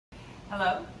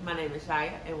Hello, my name is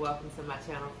Shia and welcome to my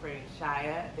channel, Freeing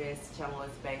Shia. This channel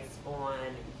is based on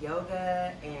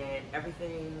yoga and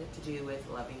everything to do with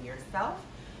loving yourself.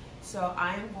 So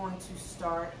I am going to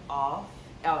start off,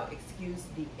 excuse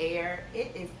the air,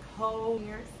 it is cold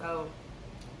here, so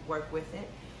work with it.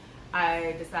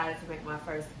 I decided to make my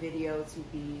first video to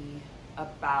be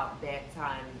about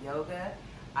bedtime yoga.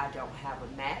 I don't have a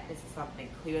mat. This is something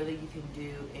clearly you can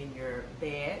do in your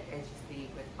bed, as you see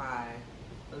with my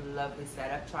lovely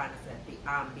setup, trying to set the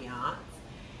ambiance.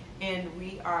 And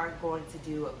we are going to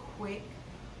do a quick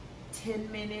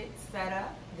 10-minute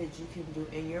setup that you can do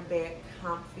in your bed,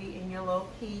 comfy in your little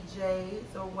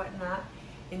PJs or whatnot.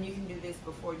 And you can do this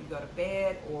before you go to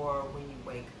bed or when you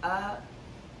wake up.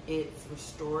 It's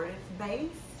restorative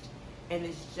based and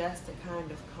it's just to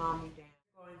kind of calm you down.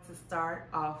 I'm going to start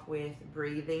off with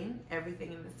breathing.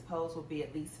 Everything in this pose will be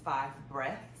at least 5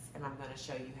 breaths, and I'm going to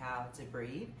show you how to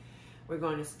breathe. We're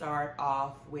going to start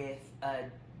off with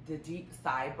the deep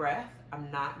sigh breath. I'm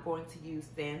not going to use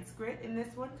Sanskrit in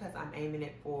this one because I'm aiming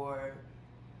it for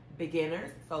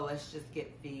beginners. So let's just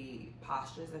get the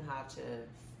postures and how to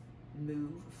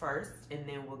move first, and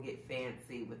then we'll get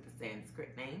fancy with the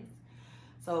Sanskrit names.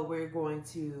 So we're going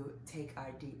to take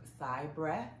our deep sigh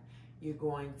breath. You're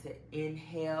going to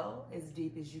inhale as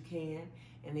deep as you can,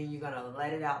 and then you're going to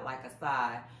let it out like a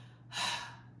sigh.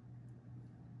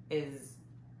 Is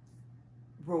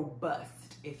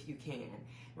robust if you can.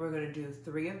 We're going to do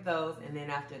 3 of those, and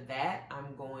then after that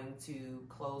I'm going to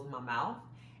close my mouth,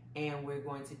 and we're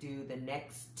going to do the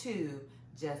next 2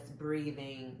 just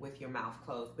breathing with your mouth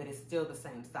closed, but it's still the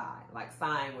same sigh, like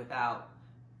sighing without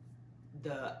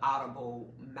the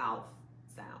audible mouth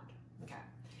sound. Okay,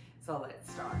 so let's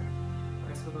start.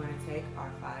 First we're going to take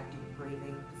our 5 deep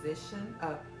breathing position,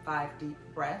 5 deep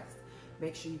breaths.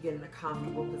 Make sure you get in a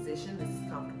comfortable position. This is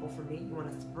comfortable for me. You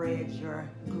want to spread your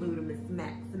gluteus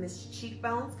maximus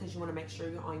cheekbones because you want to make sure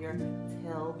you're on your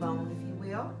tailbone, if you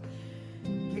will.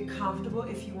 Get comfortable.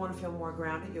 If you want to feel more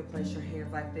grounded, you'll place your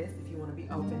hands like this. If you want to be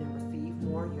open and receive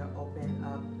more, you'll open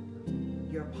up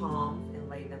your palms and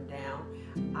lay them down.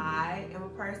 I am a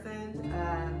person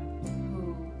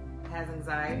who has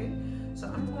anxiety, so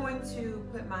I'm going to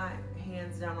put my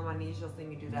hands down on my knees. You'll see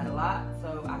me do that a lot,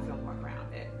 so I feel more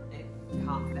grounded. It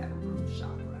calms that root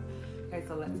chakra. Okay,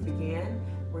 so let's begin.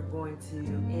 We're going to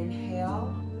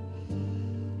inhale.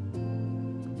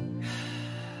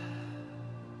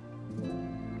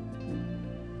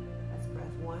 That's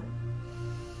breath 1.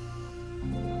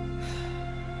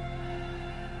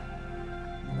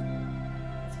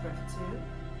 That's breath 2.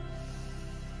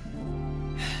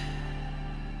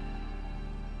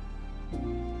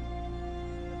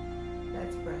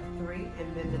 That's breath 3, and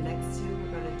then the next 2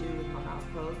 we're going to do with my mouth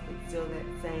closed, but still that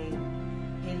same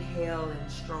inhale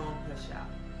and strong push out.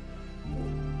 We're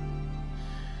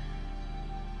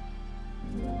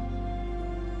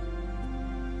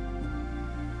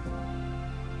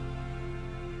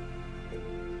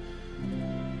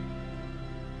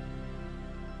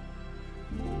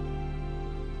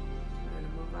going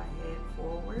to move our head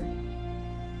forward.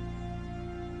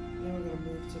 Then we're going to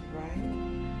move to the right.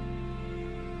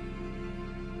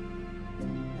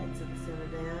 Back to the center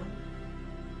down.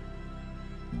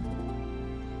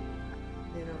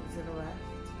 Then over to the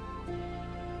left.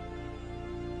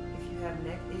 If you have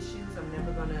neck issues, I'm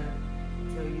never going to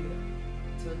tell you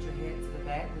to tilt your head to the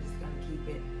back. We're just going to keep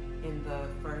it in the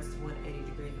first 180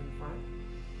 degrees in the front.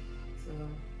 So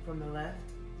from the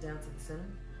left down to the center.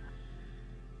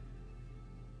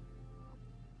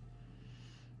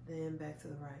 Then back to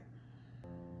the right.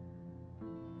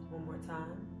 One more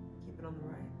time. Keep it on the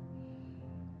right.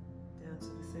 Down to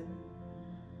the center.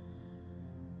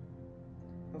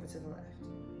 Over to the left.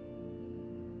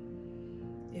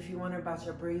 If you wonder about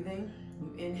your breathing,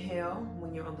 you inhale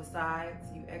when you're on the sides,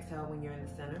 you exhale when you're in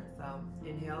the center. So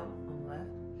inhale on the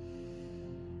left.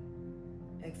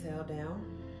 Exhale down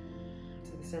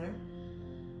to the center.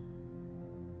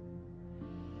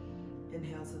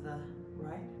 Inhale to the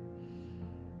right.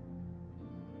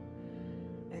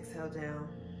 Exhale down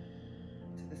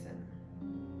to the center.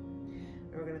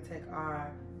 And we're going to take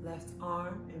our left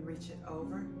arm and reach it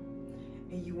over.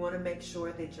 And you want to make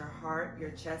sure that your heart,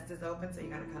 your chest is open, so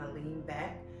you're going to kind of lean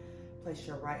back. Place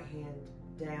your right hand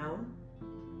down.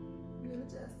 You're going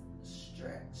to just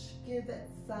stretch. Give that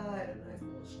side a nice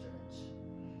little stretch.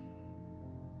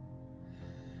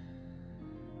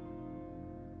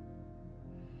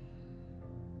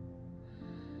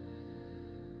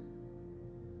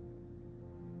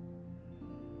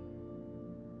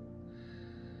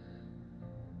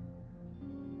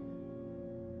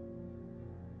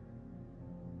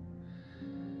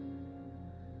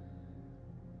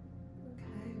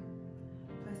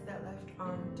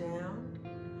 arm down.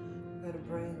 We're gonna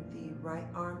bring the right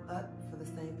arm up for the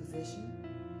same position.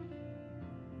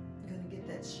 You're gonna get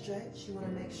that stretch. You wanna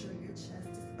make sure your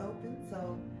chest is open,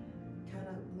 so kind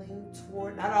of lean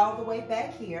toward, not all the way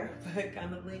back here, but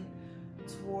kind of lean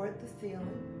toward the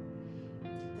ceiling.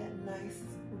 Get that nice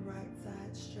right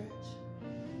side stretch.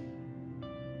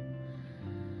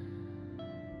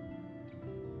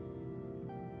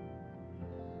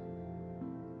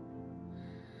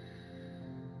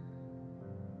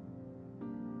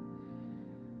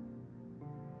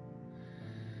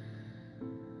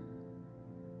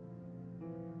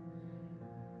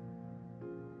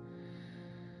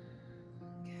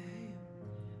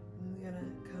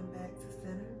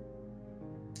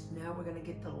 Now we're going to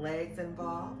get the legs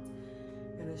involved.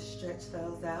 We're going to stretch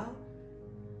those out.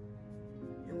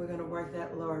 And we're going to work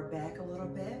that lower back a little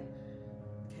bit.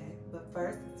 Okay, but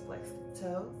first let's flex the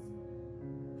toes.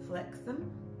 Flex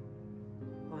them.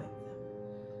 Point them.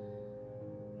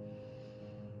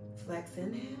 Flex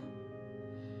inhale.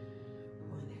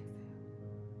 Point exhale.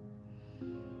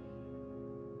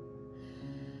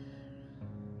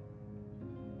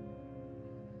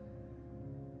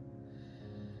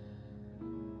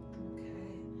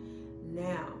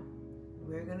 Now,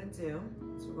 we're going to do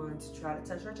is we're going to try to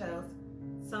touch our toes.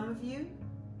 Some of you,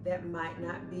 that might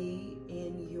not be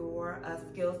in your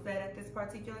skill set at this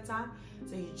particular time,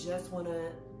 so you just want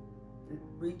to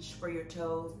reach for your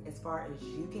toes as far as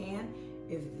you can.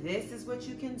 If this is what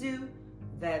you can do,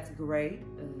 that's great.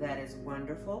 That is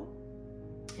wonderful.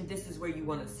 If this is where you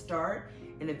want to start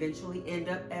and eventually end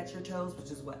up at your toes, which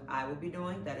is what I will be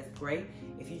doing, that is great.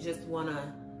 If you just want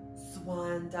to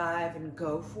swan dive and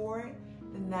go for it,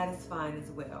 then that is fine as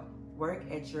well. Work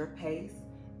at your pace.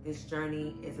 This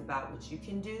journey is about what you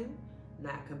can do,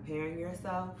 not comparing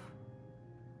yourself.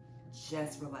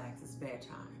 Just relax, it's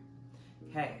bedtime.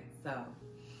 Okay, so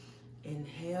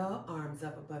inhale, arms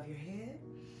up above your head.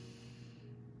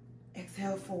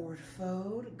 Exhale, forward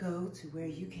fold, go to where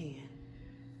you can.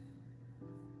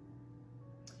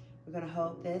 We're gonna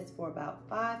hold this for about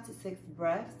 5 to 6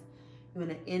 breaths. You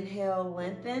want to inhale,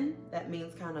 lengthen. That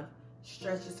means kind of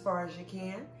stretch as far as you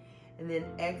can. And then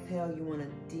exhale, you want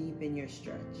to deepen your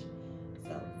stretch.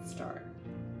 So start.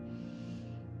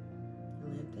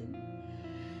 Lengthen.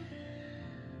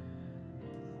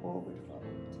 Forward fold.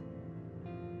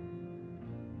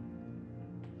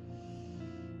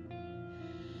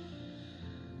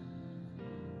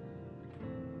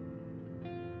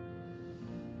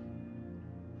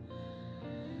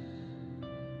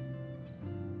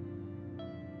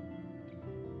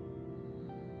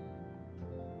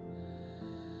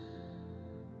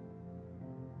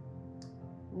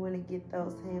 We want to get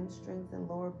those hamstrings and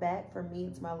lower back. For me,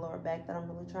 it's my lower back that I'm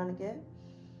really trying to get.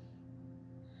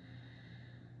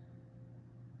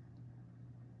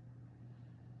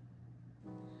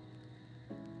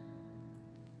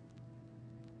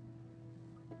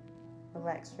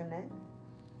 Relax your neck.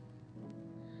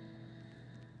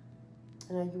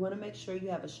 And you want to make sure you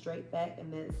have a straight back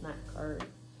and that it's not curved.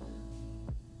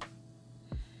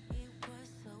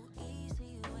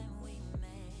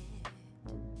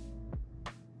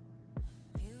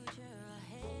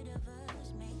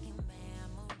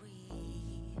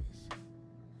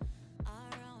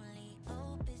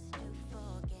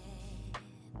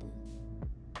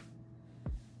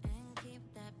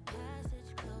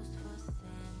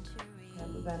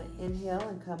 We're going to inhale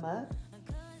and come up.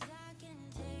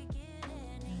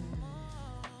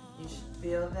 You should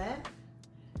feel that.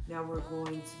 Now we're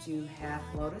going to do half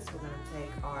lotus. We're going to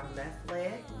take our left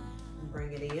leg and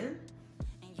bring it in.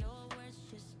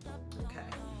 Okay.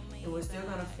 And we're still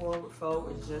going to forward fold.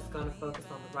 We're just going to focus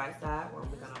on the right side where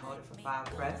we're going to hold it for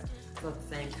 5 breaths. So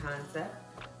the same concept,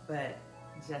 but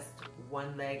just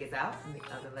one leg is out and the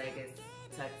other leg is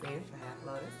tucked in for half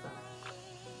lotus. So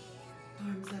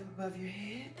arms up above your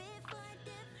head. We're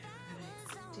going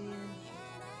to extend.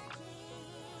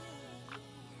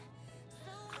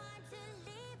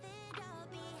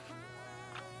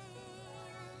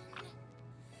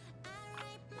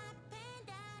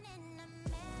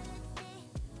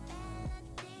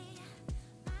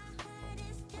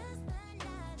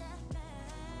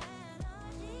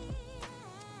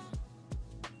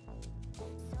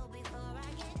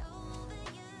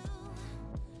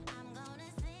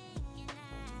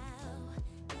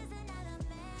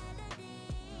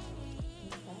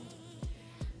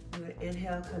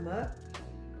 Inhale, come up.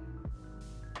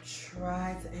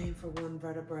 Try to aim for 1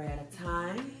 vertebrae at a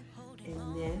time. And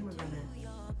then we're going to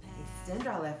extend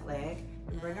our left leg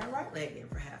and bring our right leg in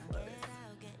for half lotus.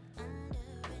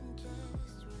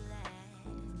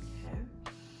 Okay.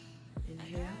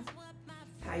 Inhale.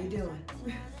 How you doing?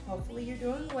 Hopefully you're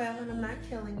doing well and I'm not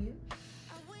killing you.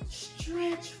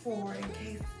 Stretch forward in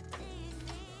case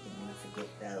you want to get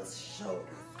those shoulders.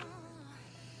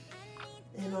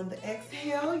 And on the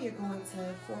exhale, you're going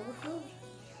to forward fold.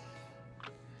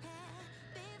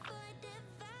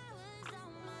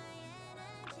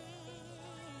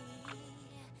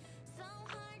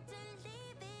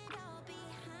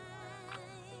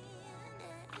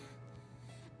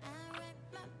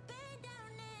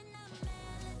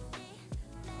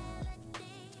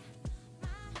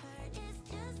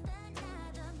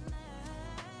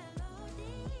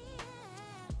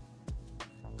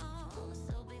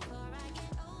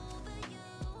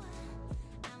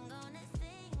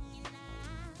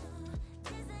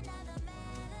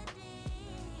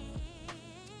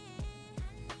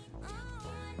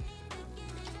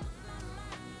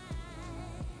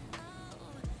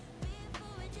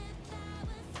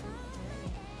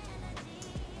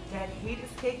 That heat is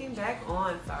kicking back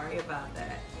on. Sorry about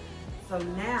that. So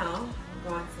now we're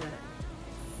going to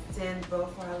extend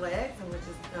both our legs and we're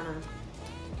just gonna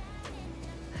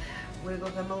wiggle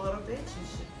them a little bit. You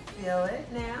should feel it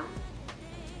now.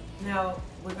 Now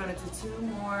we're going to do 2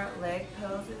 more leg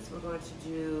poses. We're going to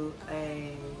do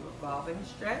a revolving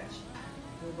stretch.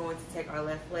 We're going to take our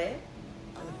left leg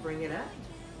and bring it up.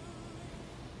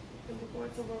 And we're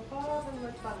going to revolve and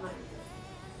lift behind it.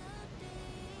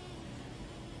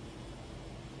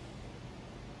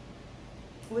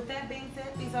 With that being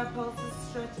said, these are poses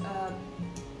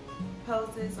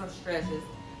or stretches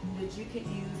that you can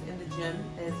use in the gym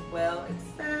as well,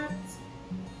 except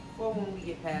for when we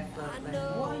get past something.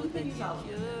 Well, you can use all of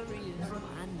them.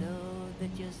 I know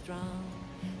that you're strong,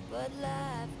 but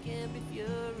life can be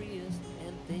furious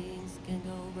and things can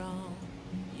go wrong.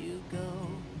 You go.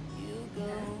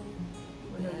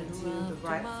 We're going to do the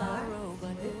right side.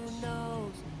 But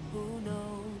who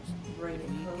knows? Bring it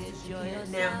close as you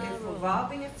can. Now, if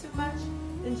revolving is too much,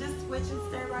 then just switch and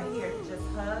stay right here. Just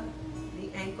hug the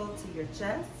ankle to your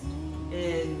chest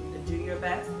and do your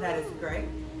best. That is great.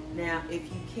 Now, if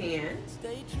you can,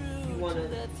 you want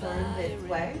to turn this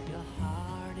way.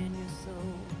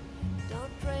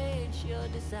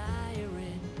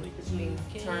 Which means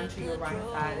turn to your right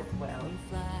side as well.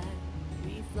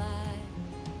 We fly,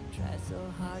 try so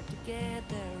hard to get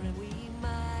there, and we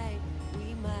might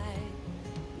be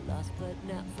lost but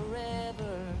not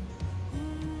forever.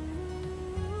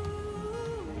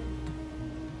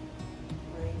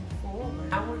 Bring forward.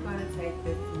 Now we're going to take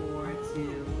this more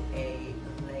to a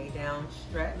lay down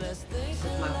stretch.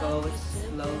 My goal is to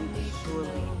slowly but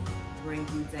surely bring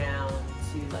you down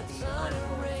to the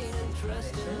uncomfortable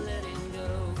position.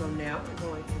 So now we're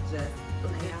going to just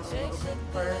lay out a little bit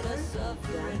further. Done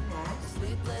that.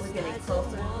 We're getting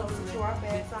closer and closer to our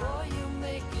bedside.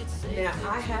 Now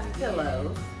I have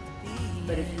pillows,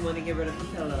 but if you want to get rid of the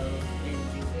pillows and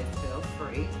do this, feel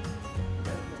free.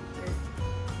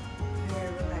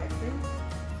 Very relaxing.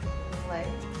 Lay.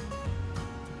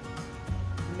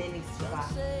 Mini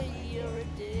squat.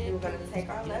 We're going to take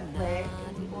our left leg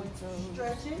and we're going to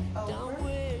stretch it over to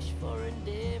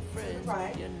the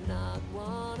right. And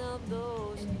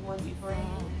you want to bring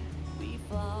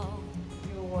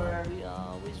your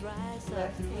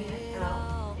left hand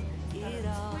out and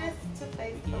twist to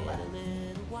face the left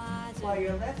while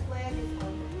your left leg is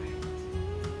on the right.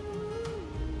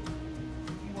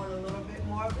 If you want a little bit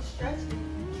more of a stretch, you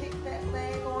can kick that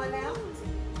leg on out.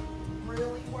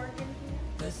 Really working here.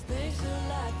 There's things in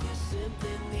life you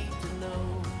simply need to know.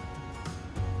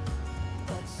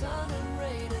 But sun and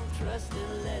rain and trust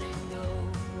in letting go.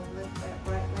 We'll lift that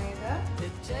right leg up.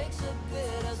 It takes a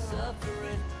bit of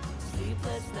suffering,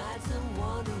 sleepless nights and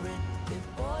wondering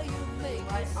before you make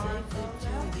it safely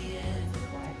to the end.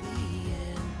 The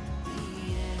end.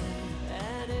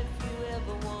 And if you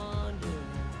ever wonder,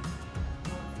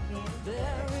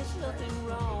 there is nothing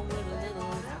wrong with a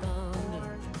little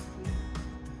thunder.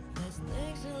 There's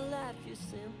things in life you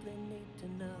simply need to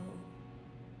know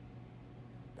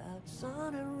about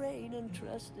sun and rain and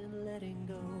trust in letting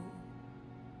go.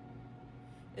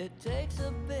 It takes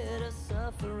a bit of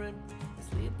suffering,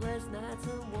 sleepless nights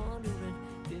and wandering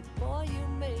before you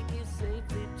make it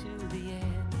safely to the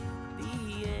end.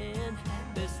 The end.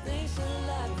 There's things in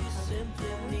life you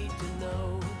simply need to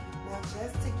know. Now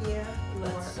just to give your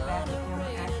back and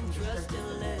action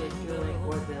descriptions that we're doing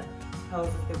or the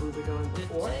poses that we were doing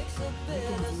before, you can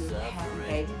do Happy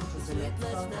Baby, which is the next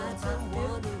pose I'm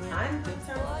about to do. I'm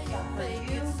concerned for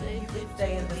you can stay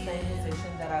in the same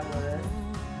position that I was,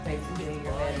 basically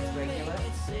your bed is regular.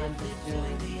 I'm just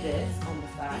doing this on the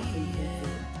side so you can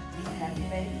see a Happy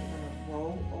Baby. You're going to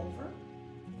roll over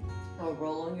or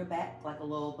roll on your back like a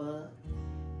little bug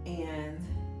and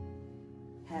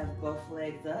have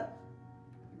legs up.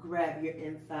 Grab your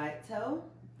inside toe,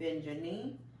 bend your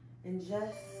knee, and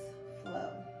just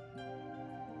flow.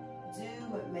 Do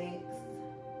what makes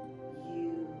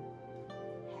you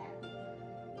happy.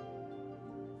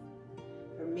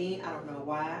 For me, I don't know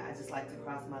why, I just like to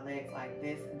cross my legs like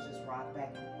this and just rock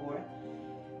back and forth.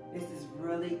 This is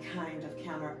really kind of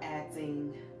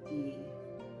counteracting the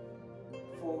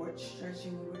forward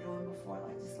stretching we were doing before.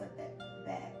 Like, just let that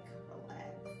back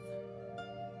relax.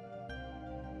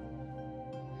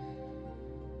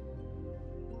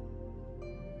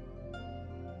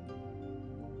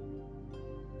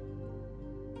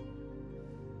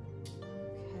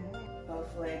 Okay,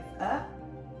 both legs up.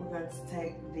 We're going to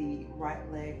take the right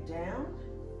leg down.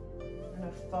 You're going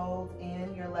to fold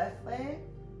in your left leg.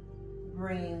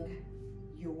 Bring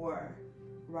your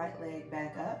right leg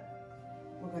back up.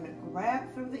 We're going to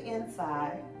grab through the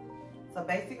inside. So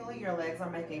basically your legs are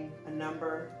making a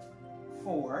number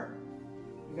 4.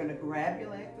 You're going to grab your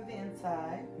leg through the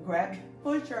inside.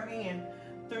 Push your hand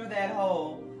through that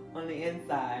hole on the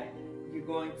inside. You're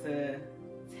going to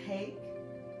take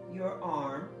your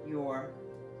arm, your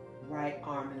right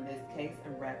arm in this case,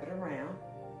 and wrap it around.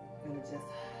 You're going to just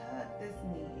hug this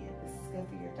knee in. This is good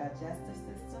for your digestive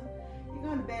system. You're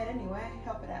going to bed anyway,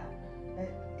 help it out.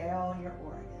 Let all your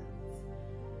organs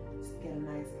just get a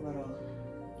nice little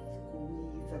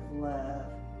squeeze of love.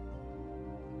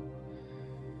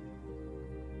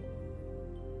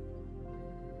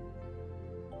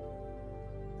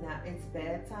 Now it's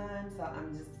bedtime, so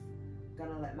I'm just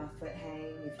gonna let my foot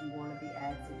hang. If you want to be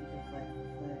active, you can flex the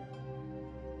foot.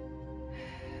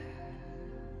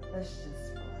 Let's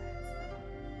just relax.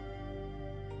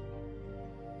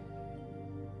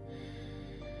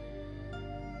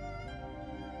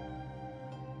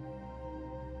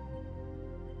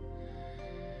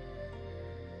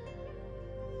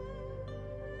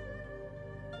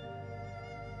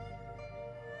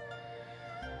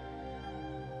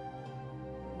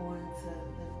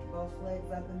 Both legs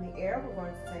up in the air. We're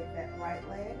going to take that right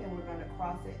leg and we're going to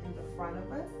cross it in the front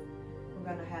of us. We're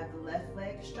going to have the left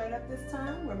leg straight up this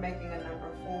time. We're making a number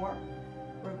 4.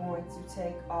 We're going to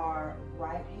take our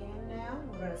right hand now.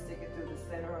 We're going to stick it through the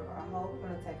center of our hole. We're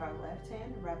going to take our left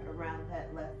hand and wrap it around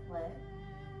that left leg.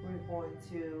 We're going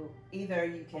to, either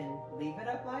you can leave it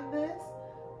up like this.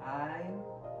 I'm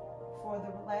for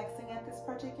the relaxing at this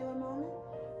particular moment.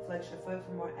 Flex your foot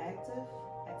for more activity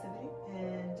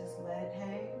and just let it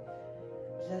hang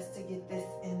just to get this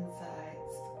inside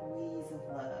squeeze of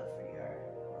love for your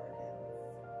organs.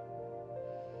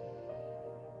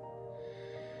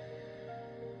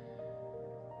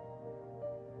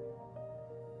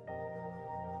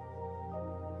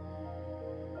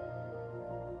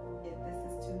 If this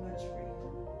is too much for you,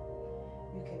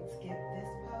 you can skip this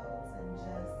pose and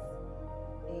just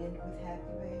end with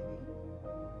happy baby.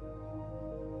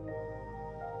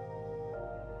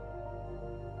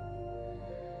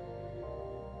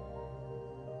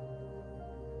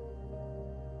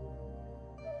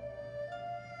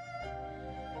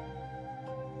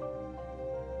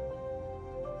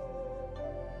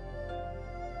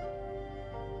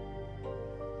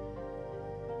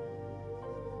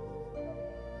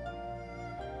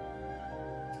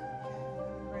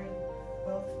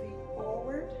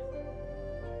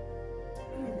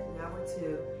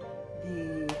 To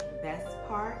the best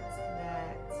part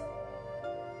that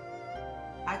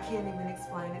I can't even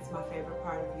explain. It's my favorite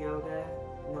part of yoga,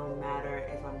 no matter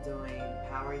if I'm doing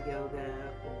power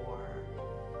yoga or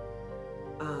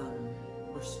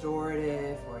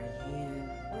restorative or yin.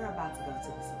 We're about to go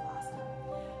to the Savasana.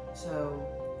 So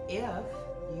if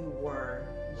you were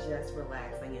just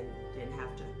relaxing and didn't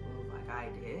have to move like I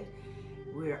did,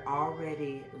 we're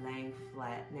already laying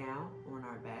flat now on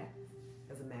our back.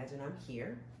 Because imagine I'm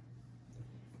here,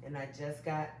 and I just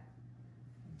got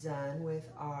done with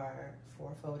our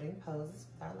 4 folding poses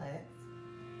with our legs.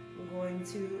 We're going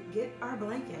to get our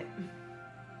blanket,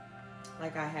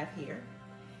 like I have here,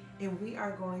 and we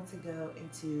are going to go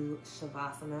into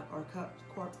Shavasana or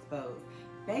corpse pose.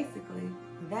 Basically,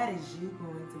 that is you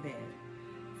going to bed.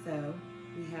 So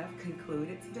we have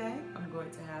concluded today. I'm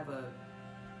going to have a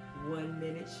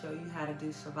 1-minute show you how to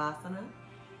do Shavasana.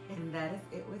 And that is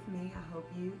it with me. I hope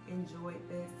you enjoyed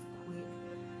this quick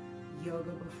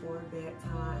yoga before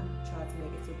bedtime. Try to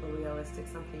make it super realistic,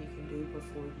 something you can do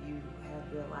before you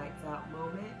have your lights out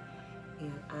moment.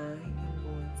 And I am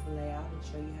going to lay out and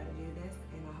show you how to do this.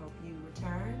 And I hope you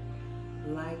return,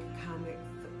 like, comment,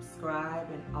 subscribe,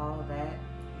 and all that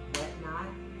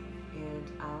whatnot.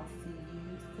 And I'll see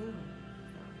you soon.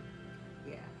 So,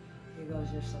 yeah, here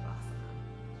goes your Shavasana.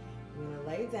 You're gonna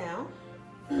lay down.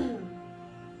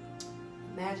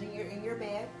 imagine you're in your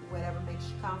bed, whatever makes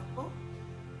you comfortable.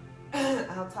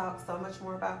 I'll talk so much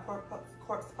more about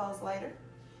corpse pose later.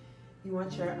 You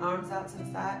want your arms out to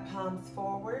the side, palms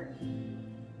forward.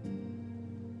 And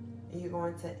you're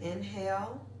going to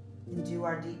inhale and do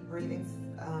our deep breathing,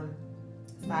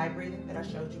 side breathing that I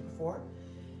showed you before.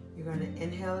 You're going to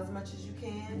inhale as much as you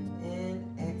can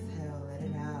and exhale, let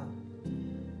it out.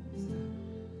 So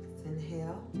let's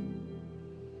inhale.